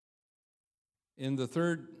In the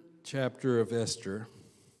third chapter of Esther,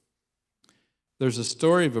 there's a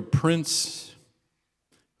story of a prince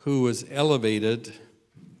who was elevated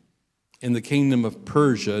in the kingdom of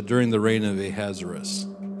Persia during the reign of Ahasuerus.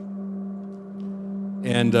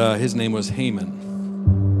 And his name was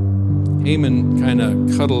Haman. Haman kind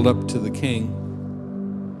of cuddled up to the king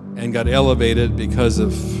and got elevated because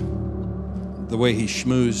of the way he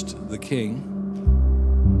schmoozed the king.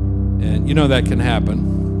 And you know that can happen.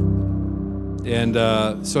 And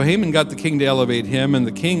so Haman got the king to elevate him, and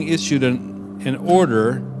the king issued an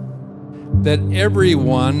order that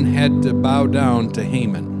everyone had to bow down to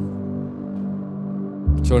Haman.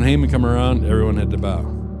 So when Haman came around, everyone had to bow.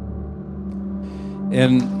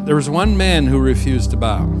 And there was one man who refused to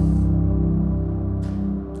bow,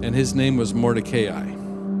 and his name was Mordecai,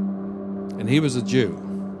 and he was a Jew.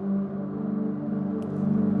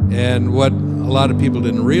 And what a lot of people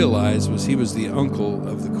didn't realize was he was the uncle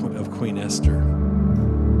of Queen Esther.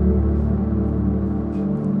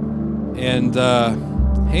 And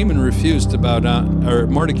Haman refused to bow down, or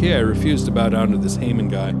Mordecai refused to bow down to this Haman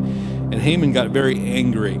guy. And Haman got very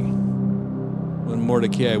angry when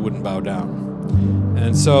Mordecai wouldn't bow down.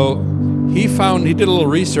 And so he did a little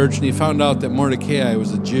research, and he found out that Mordecai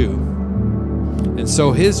was a Jew. And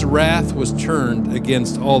so his wrath was turned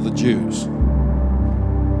against all the Jews.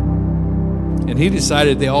 And he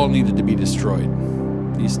decided they all needed to be destroyed.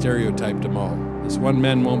 He stereotyped them all. This one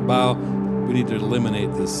man won't bow. We need to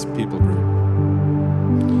eliminate this people group.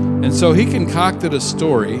 And so he concocted a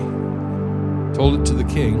story, told it to the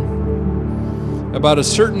king, about a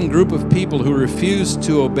certain group of people who refused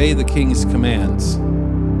to obey the king's commands.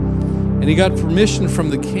 And he got permission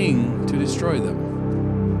from the king to destroy them.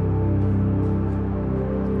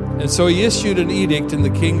 And so he issued an edict in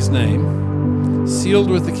the king's name, sealed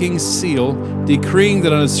with the king's seal, decreeing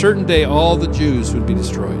that on a certain day all the Jews would be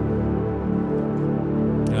destroyed.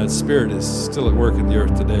 Now, its spirit is still at work in the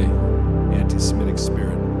earth today, anti-Semitic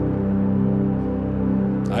spirit.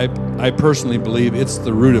 I personally believe it's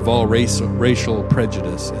the root of all racial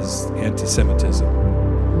prejudice is anti-Semitism.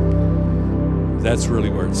 That's really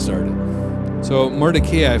where it started. So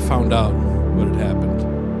Mordecai found out what had happened.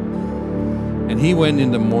 And he went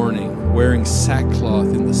into mourning, wearing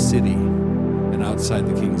sackcloth in the city and outside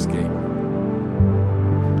the king's gate.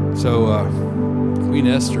 So Queen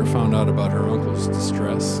Esther found out about her uncle's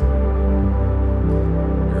distress.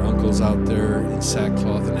 Her uncle's out there in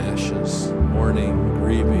sackcloth and ashes, mourning,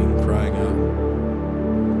 grieving, crying out.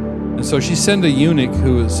 And so she sent a eunuch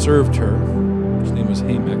who served her. His name was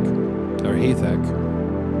Hathach.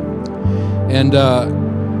 And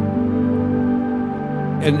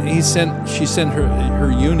she sent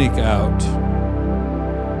her eunuch out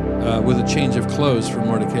with a change of clothes for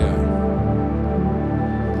Mordecai.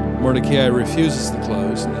 Mordecai refuses the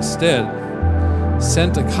clothes and instead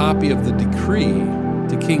sent a copy of the decree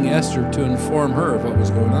to King Esther to inform her of what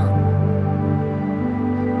was going on.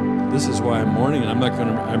 This is why I'm mourning, and I'm not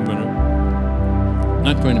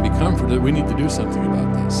going to be comforted. We need to do something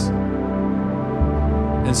about this.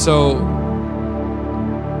 And so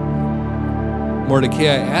Mordecai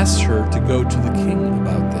asked her to go to the king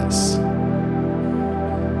about this.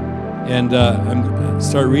 And I'm going to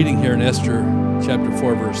start reading here in Esther chapter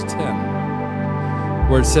 4, verse 10,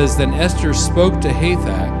 where it says, Then Esther spoke to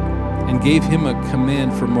Hathach and gave him a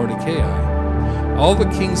command for Mordecai. All the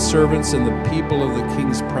king's servants and the people of the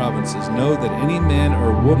king's provinces know that any man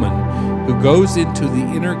or woman who goes into the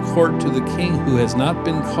inner court to the king who has not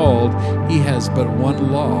been called, he has but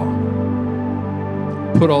one law: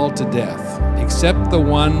 put all to death, except the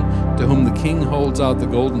one to whom the king holds out the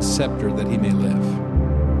golden scepter that he may live.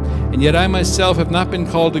 And yet I myself have not been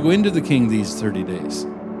called to go into the king these 30 days.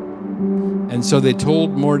 And so they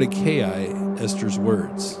told Mordecai Esther's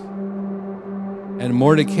words. And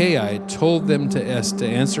Mordecai told them to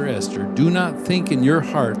answer Esther, Do not think in your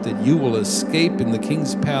heart that you will escape in the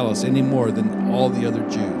king's palace any more than all the other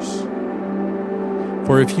Jews.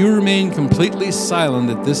 For if you remain completely silent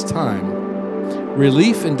at this time,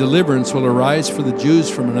 relief and deliverance will arise for the Jews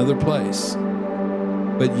from another place.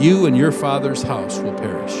 But you and your father's house will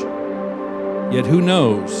perish. Yet who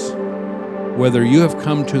knows whether you have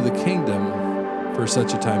come to the kingdom for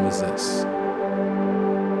such a time as this?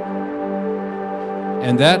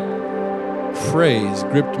 And that phrase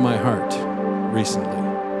gripped my heart recently.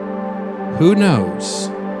 Who knows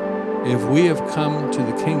if we have come to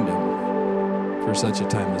the kingdom for such a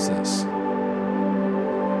time as this?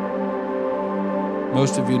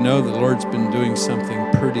 Most of you know the Lord's been doing something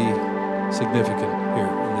pretty significant here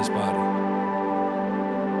in this body.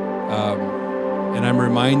 And I'm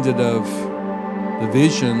reminded of the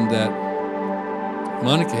vision that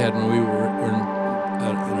Monica had when we were in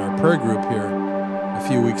our prayer group here a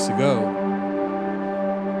few weeks ago,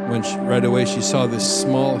 when right away she saw this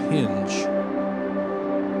small hinge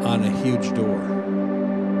on a huge door.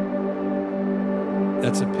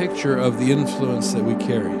 That's a picture of the influence that we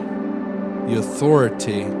carry, the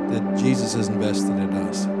authority that Jesus has invested in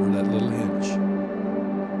us. We're that little hinge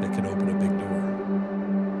that can open a big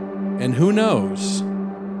door. And who knows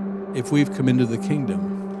if we've come into the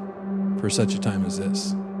kingdom for such a time as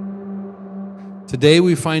this. Today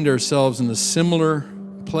we find ourselves in a similar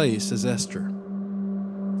place as Esther.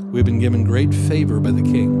 We've been given great favor by the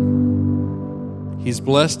King. He's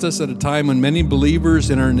blessed us at a time when many believers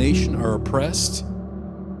in our nation are oppressed,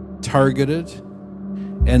 targeted,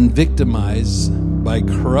 and victimized by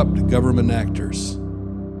corrupt government actors.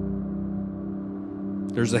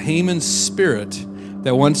 There's a Haman spirit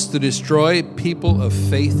that wants to destroy people of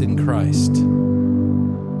faith in Christ,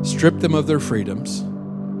 strip them of their freedoms,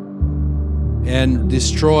 and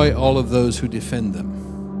destroy all of those who defend them.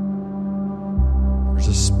 There's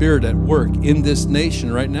a spirit at work in this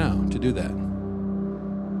nation right now to do that.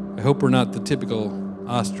 I hope we're not the typical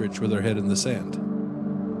ostrich with our head in the sand,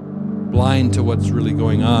 blind to what's really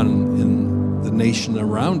going on in the nation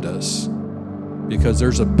around us, because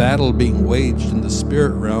there's a battle being waged in the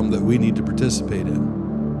spirit realm that we need to participate in.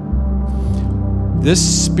 This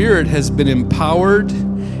spirit has been empowered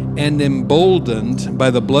and emboldened by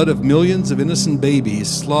the blood of millions of innocent babies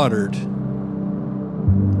slaughtered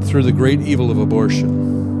through the great evil of abortion.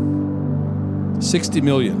 60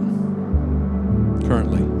 million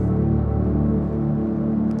currently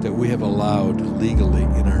that we have allowed legally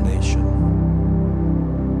in our nation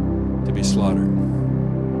to be slaughtered.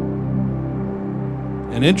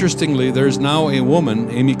 And interestingly, there's now a woman,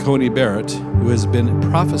 Amy Coney Barrett, who has been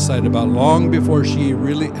prophesied about long before she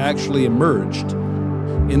really actually emerged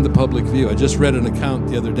in the public view. I just read an account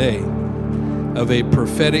the other day of a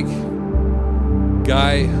prophetic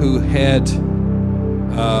guy who had,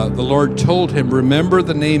 the Lord told him, remember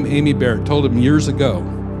the name Amy Barrett, told him years ago,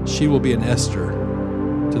 she will be an Esther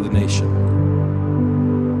to the nation.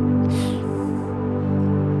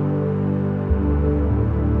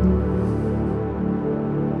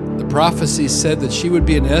 The prophecy said that she would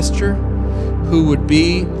be an Esther who would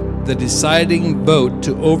be the deciding vote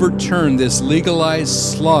to overturn this legalized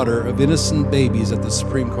slaughter of innocent babies at the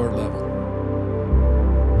Supreme Court level.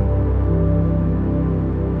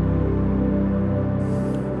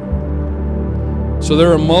 So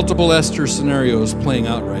there are multiple Esther scenarios playing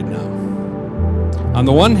out right now. On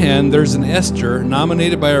the one hand, there's an Esther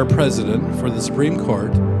nominated by our president for the Supreme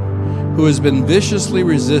Court who has been viciously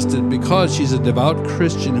resisted because she's a devout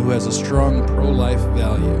Christian who has a strong pro-life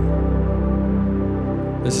value.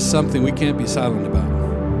 This is something we can't be silent about.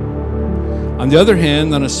 On the other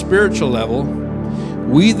hand, on a spiritual level,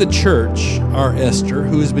 we, the church, are Esther,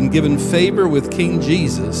 who has been given favor with King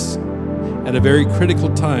Jesus at a very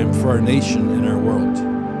critical time for our nation and our world.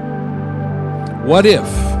 What if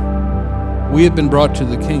we had been brought to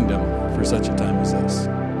the kingdom for such a time as this?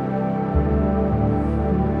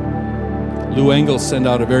 Lou Engle sent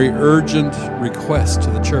out a very urgent request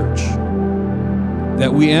to the church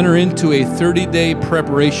that we enter into a 30-day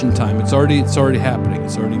preparation time. It's already happening.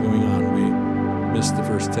 It's already going on. We missed the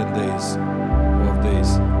first 10 days, 12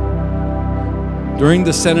 days. During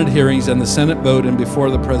the Senate hearings and the Senate vote and before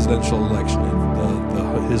the presidential election,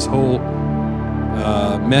 his whole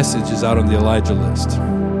message is out on the Elijah list.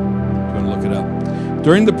 I'm going to look it up.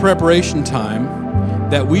 During the preparation time,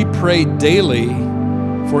 that we pray daily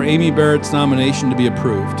for Amy Barrett's nomination to be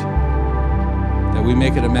approved, that we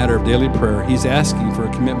make it a matter of daily prayer. He's asking for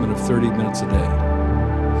a commitment of 30 minutes a day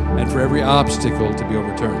and for every obstacle to be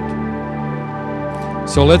overturned.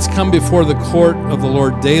 So let's come before the court of the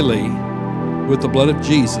Lord daily with the blood of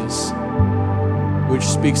Jesus, which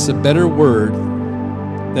speaks a better word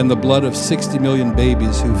than the blood of 60 million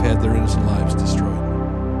babies who've had their innocent lives destroyed.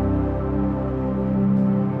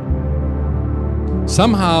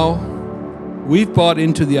 Somehow, we've bought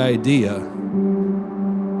into the idea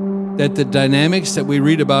that the dynamics that we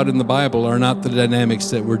read about in the Bible are not the dynamics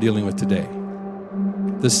that we're dealing with today.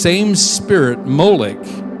 The same spirit, Molech,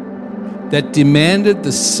 that demanded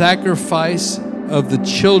the sacrifice of the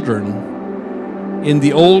children in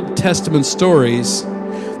the Old Testament stories,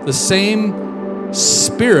 the same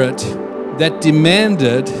spirit that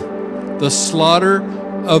demanded the slaughter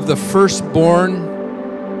of the firstborn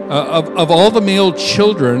of all the male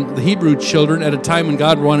children, the Hebrew children, at a time when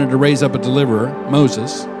God wanted to raise up a deliverer,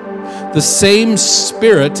 Moses. The same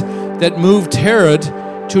spirit that moved Herod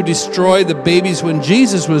to destroy the babies when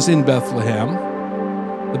Jesus was in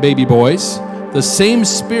Bethlehem, the baby boys. The same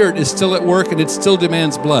Spirit is still at work, and it still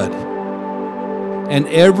demands blood. And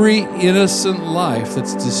every innocent life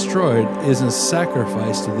that's destroyed is a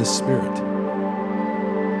sacrifice to this Spirit.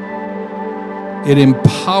 It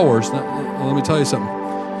empowers. Now, let me tell you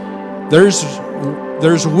something. There's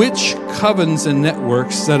witch covens and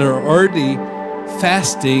networks that are already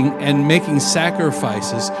fasting and making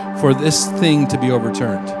sacrifices for this thing to be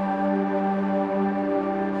overturned.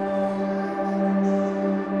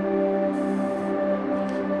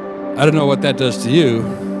 I don't know what that does to you,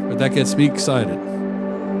 but that gets me excited.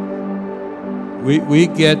 We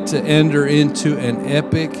get to enter into an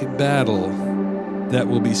epic battle that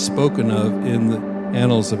will be spoken of in the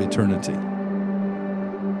annals of eternity.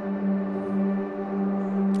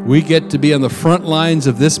 We get to be on the front lines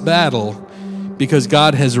of this battle because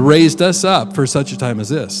God has raised us up for such a time as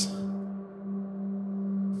this.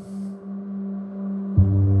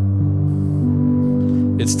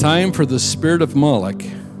 It's time for the spirit of Moloch,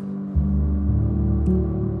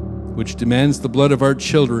 which demands the blood of our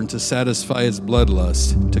children to satisfy its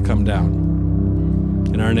bloodlust, to come down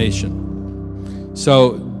in our nation.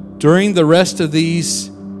 So during the rest of these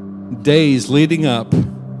days leading up,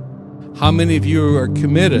 how many of you are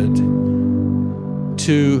committed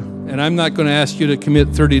to, and I'm not going to ask you to commit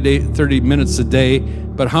 30 minutes a day,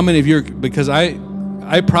 but how many of you, because I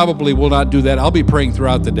probably will not do that. I'll be praying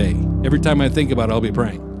throughout the day. Every time I think about it, I'll be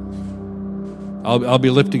praying. I'll be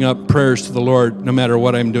lifting up prayers to the Lord no matter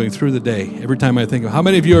what I'm doing through the day. Every time I think of, how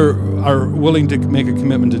many of you are willing to make a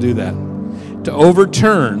commitment to do that? To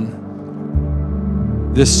overturn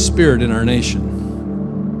this spirit in our nation.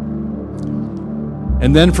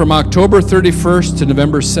 And then from October 31st to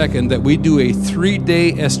November 2nd, that we do a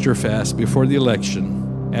 3-day Esther fast before the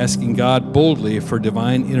election, asking God boldly for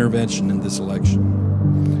divine intervention in this election.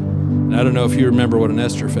 And I don't know if you remember what an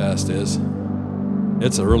Esther fast is.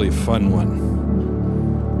 It's a really fun one.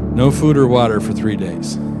 No food or water for 3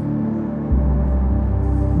 days.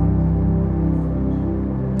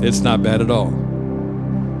 It's not bad at all.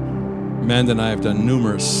 Amanda and I have done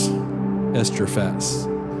numerous Esther fasts.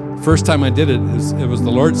 First time I did it was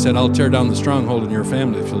the Lord said, I'll tear down the stronghold in your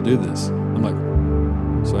family if you'll do this. I'm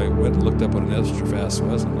like, so I went and looked up what an Esther fast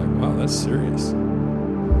was. I'm like, wow, that's serious.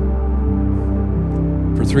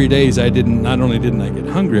 For 3 days, not only didn't I get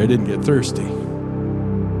hungry, I didn't get thirsty.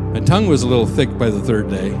 My tongue was a little thick by the 3rd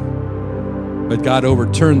day, but God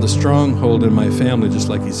overturned the stronghold in my family just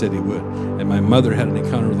like he said he would. And my mother had an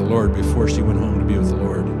encounter with the Lord before she went home to be with the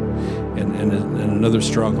Lord. And another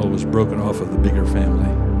stronghold was broken off of the bigger family.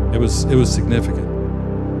 It was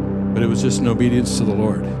significant, but it was just an obedience to the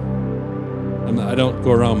Lord. I don't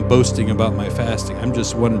go around boasting about my fasting. I'm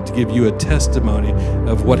just wanting to give you a testimony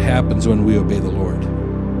of what happens when we obey the Lord.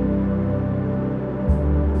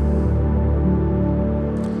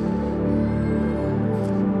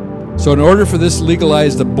 So in order for this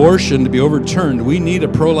legalized abortion to be overturned, we need a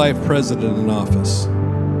pro-life president in office.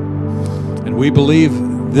 And we believe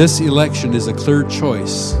this election is a clear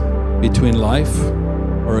choice between life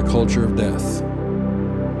or a culture of death.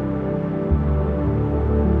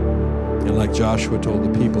 And like Joshua told the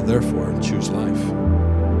people, therefore, choose life.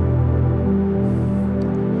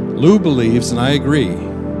 Lou believes, and I agree,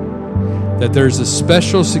 that there's a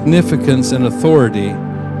special significance and authority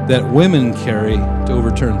that women carry to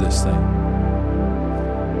overturn this thing.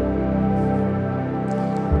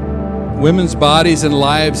 Women's bodies and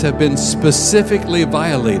lives have been specifically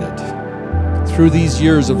violated through these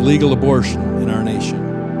years of legal abortion in our nation,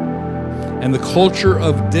 and the culture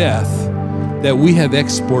of death that we have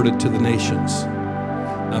exported to the nations.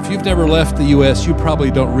 Now, if you've never left the U.S., you probably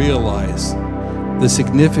don't realize the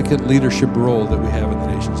significant leadership role that we have in the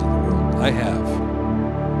nations of the world. I have.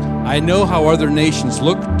 I know how other nations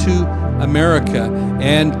look to America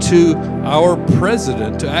and to our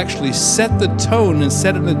president to actually set the tone and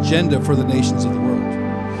set an agenda for the nations of the world.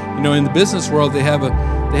 You know, in the business world, they have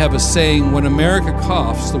a saying, when America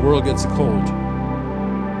coughs, the world gets a cold.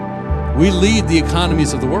 We lead the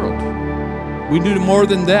economies of the world. We do more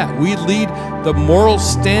than that. We lead the moral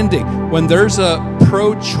standing. When there's a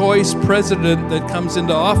pro-choice president that comes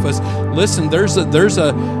into office, listen, there's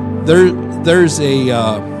a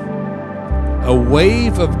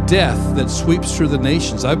wave of death that sweeps through the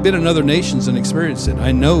nations. I've been in other nations and experienced it.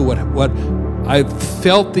 I know what I've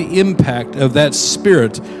felt the impact of that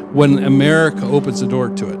spirit when America opens the door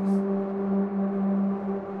to it.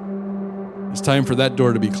 It's time for that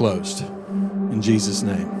door to be closed in Jesus'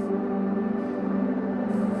 name.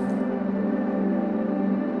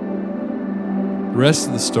 The rest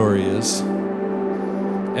of the story is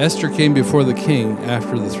Esther came before the king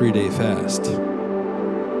after the 3-day fast.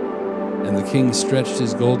 And the king stretched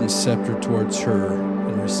his golden scepter towards her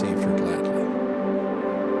and received her gladly.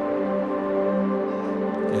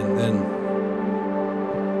 And then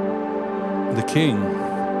the king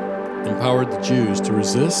empowered the Jews to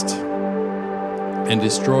resist and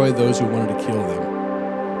destroy those who wanted to kill them.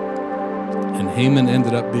 And Haman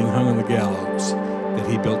ended up being hung on the gallows that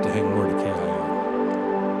he built to hang Mordecai on.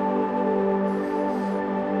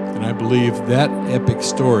 And I believe that epic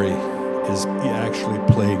story is actually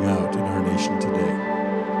playing out in our nation today.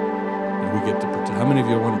 And we get to participate. How many of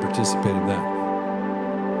you want to participate in that?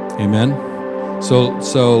 Amen?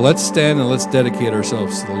 So let's stand and let's dedicate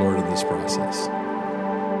ourselves to the Lord in this process.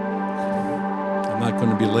 I'm not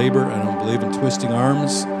going to belabor. I don't believe in twisting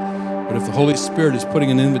arms. But if the Holy Spirit is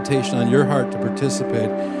putting an invitation on your heart to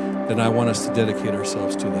participate, then I want us to dedicate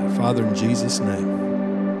ourselves to that. Father, in Jesus'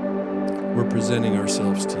 name, we're presenting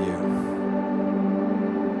ourselves to you.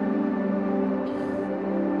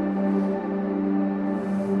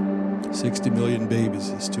 $60 million babies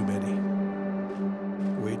is too many.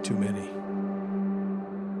 Way too many.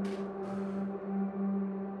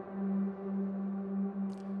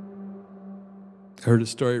 I heard a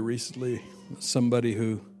story recently, somebody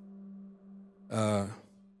who the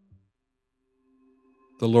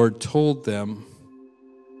Lord told them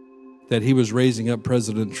that he was raising up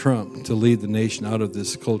President Trump to lead the nation out of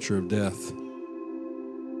this culture of death.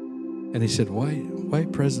 And he said, why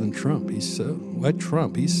President Trump? Why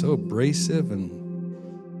Trump? He's so abrasive and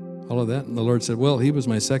all of that. And the Lord said, well, he was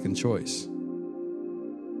my second choice.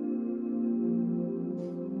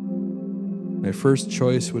 My first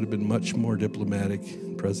choice would have been much more diplomatic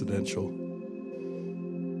and presidential.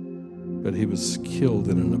 But he was killed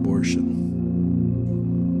in an abortion.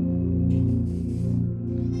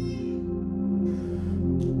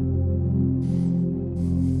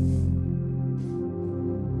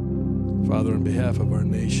 Father, on behalf of our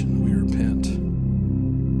nation, we repent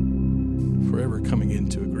for ever coming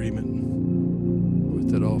into agreement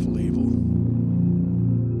with that awful evil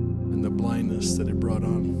and the blindness that it brought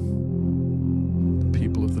on the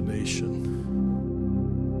people of the nation.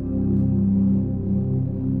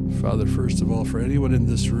 Father, first of all, for anyone in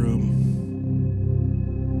this room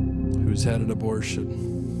who's had an abortion,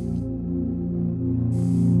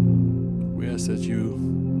 we ask that you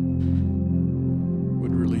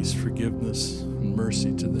would release forgiveness and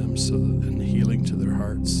mercy to them and healing to their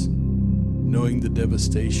hearts, knowing the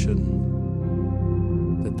devastation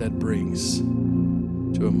that brings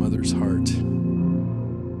to a mother's heart.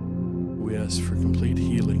 We ask for complete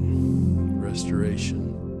healing, restoration,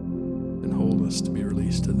 and wholeness to be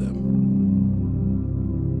released to them.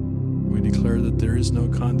 We declare that there is no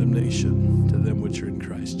condemnation to them which are in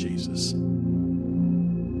Christ Jesus, who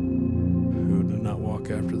do not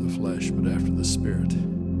walk after the flesh, but after the Spirit.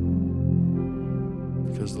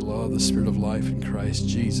 Because the law of the Spirit of life in Christ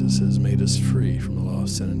Jesus has made us free from the law of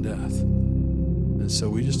sin and death. And so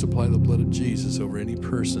we just apply the blood of Jesus over any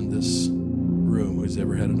person in this room who's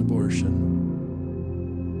ever had an abortion.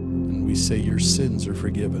 And we say your sins are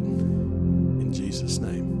forgiven in Jesus'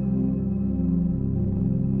 name.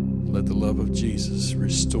 Let the love of Jesus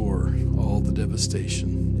restore all the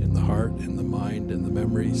devastation in the heart, in the mind, in the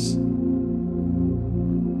memories, and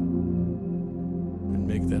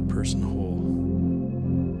make that person whole.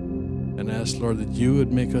 And ask, Lord, that you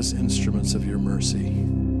would make us instruments of your mercy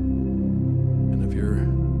and of your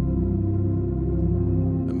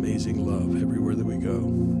amazing love everywhere that we go.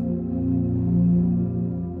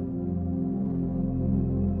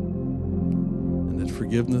 And that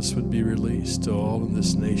forgiveness would be released to all in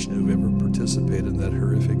this nation who've ever participated in that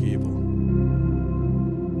horrific evil.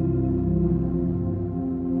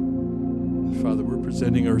 Father, we're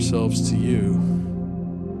presenting ourselves to you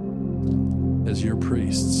as your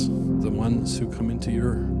priests, the ones who come into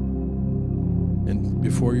your and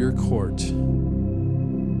before your court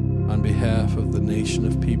on behalf of the nation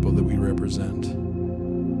of people that we represent.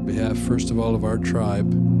 On behalf, first of all, of our tribe,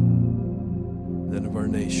 then of our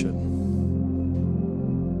nation.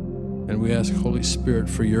 And we ask, Holy Spirit,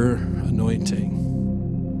 for your anointing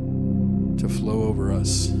to flow over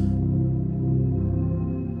us.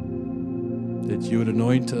 That you would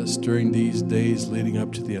anoint us during these days leading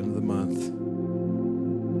up to the end of the month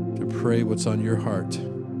to pray what's on your heart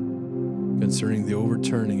concerning the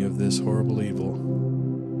overturning of this horrible evil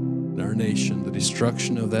in our nation, the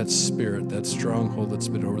destruction of that spirit, that stronghold that's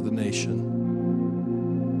been over the nation,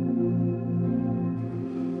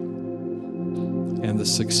 and the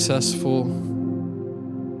successful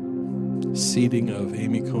seating of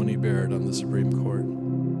Amy Coney Barrett on the Supreme Court.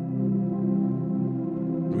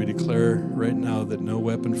 We declare right now that no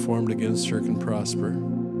weapon formed against her can prosper,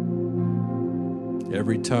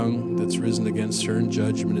 Every tongue that's risen against her in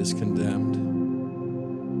judgment is condemned.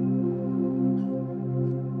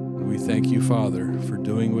 And we thank you, Father, for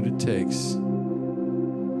doing what it takes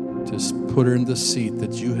to put her in the seat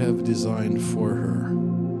that you have designed for her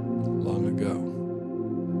long ago.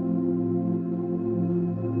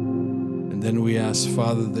 And then we ask,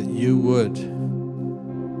 Father, that you would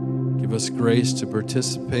give us grace to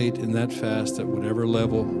participate in that fast at whatever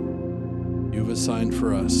level you've assigned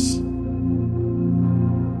for us.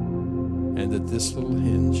 And that this little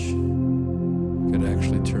hinge could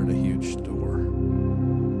actually turn a huge door.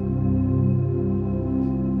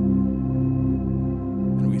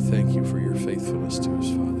 And we thank you for your faithfulness to us,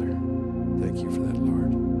 Father. Thank you for that,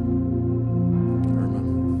 Lord. Irma.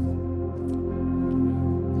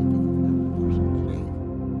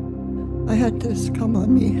 I had this come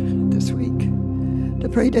on me this week to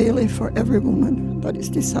pray daily for every woman that is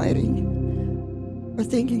deciding or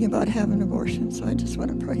thinking about having an abortion. So I just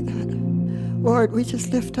want to pray that. Lord, we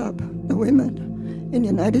just lift up the women in the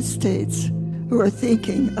United States who are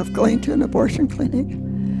thinking of going to an abortion clinic.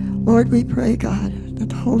 Lord, we pray, God, that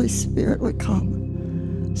the Holy Spirit would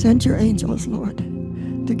come. Send your angels, Lord,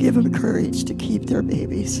 to give them courage to keep their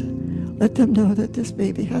babies. Let them know that this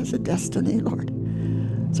baby has a destiny, Lord.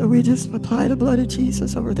 So we just apply the blood of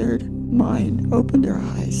Jesus over their mind, open their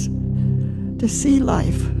eyes to see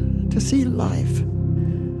life,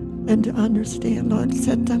 and to understand, Lord,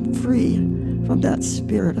 set them free from that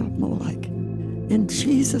spirit of Molech. In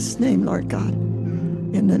Jesus' name, Lord God,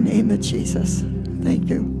 in the name of Jesus, thank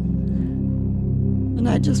you. And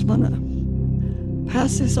I just want to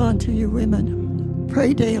pass this on to you women.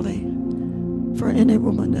 Pray daily for any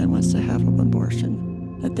woman that wants to have an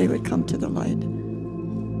abortion, that they would come to the light.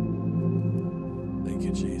 Thank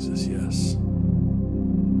you, Jesus. Yes.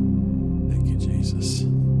 Thank you, Jesus.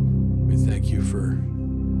 We thank you for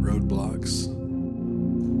roadblocks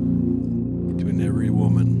between every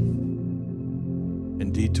woman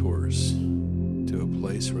and detours to a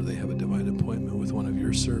place where they have a divine appointment with one of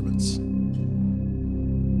your servants.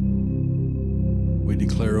 We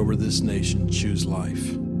declare over this nation, choose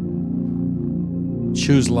life.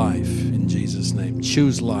 Choose life in Jesus' name.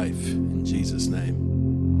 Choose life in Jesus' name.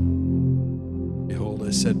 Behold, I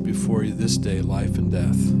set before you this day life and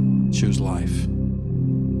death. Choose life.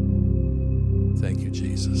 Thank you,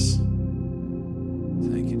 Jesus.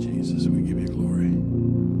 Thank you, Jesus. We give you glory.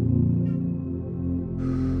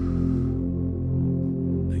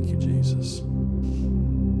 Thank you, Jesus.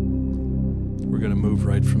 We're going to move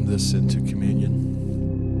right from this into communion.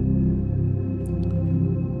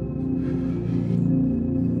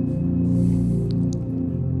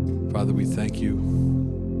 Father, we thank you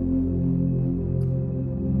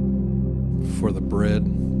for the bread, the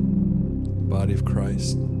body of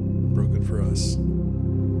Christ, broken for us.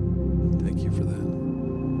 Thank you for that.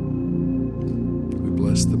 We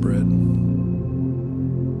bless the bread.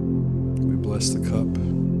 We bless the cup.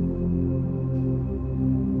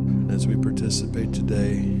 And as we participate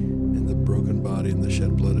today in the broken body and the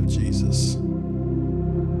shed blood of Jesus,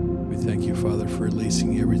 we thank you, Father, for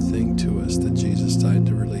releasing everything to us that Jesus died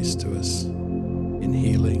to release to us in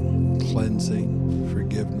healing, cleansing,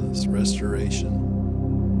 forgiveness, restoration,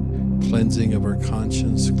 cleansing of our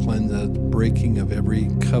conscience, the breaking of every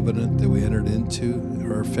covenant that we entered into,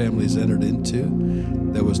 or our families entered into,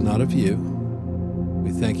 that was not of you.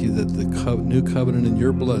 We thank you that the new covenant in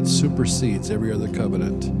your blood supersedes every other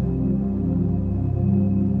covenant,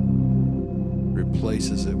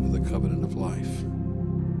 replaces it with a covenant of life.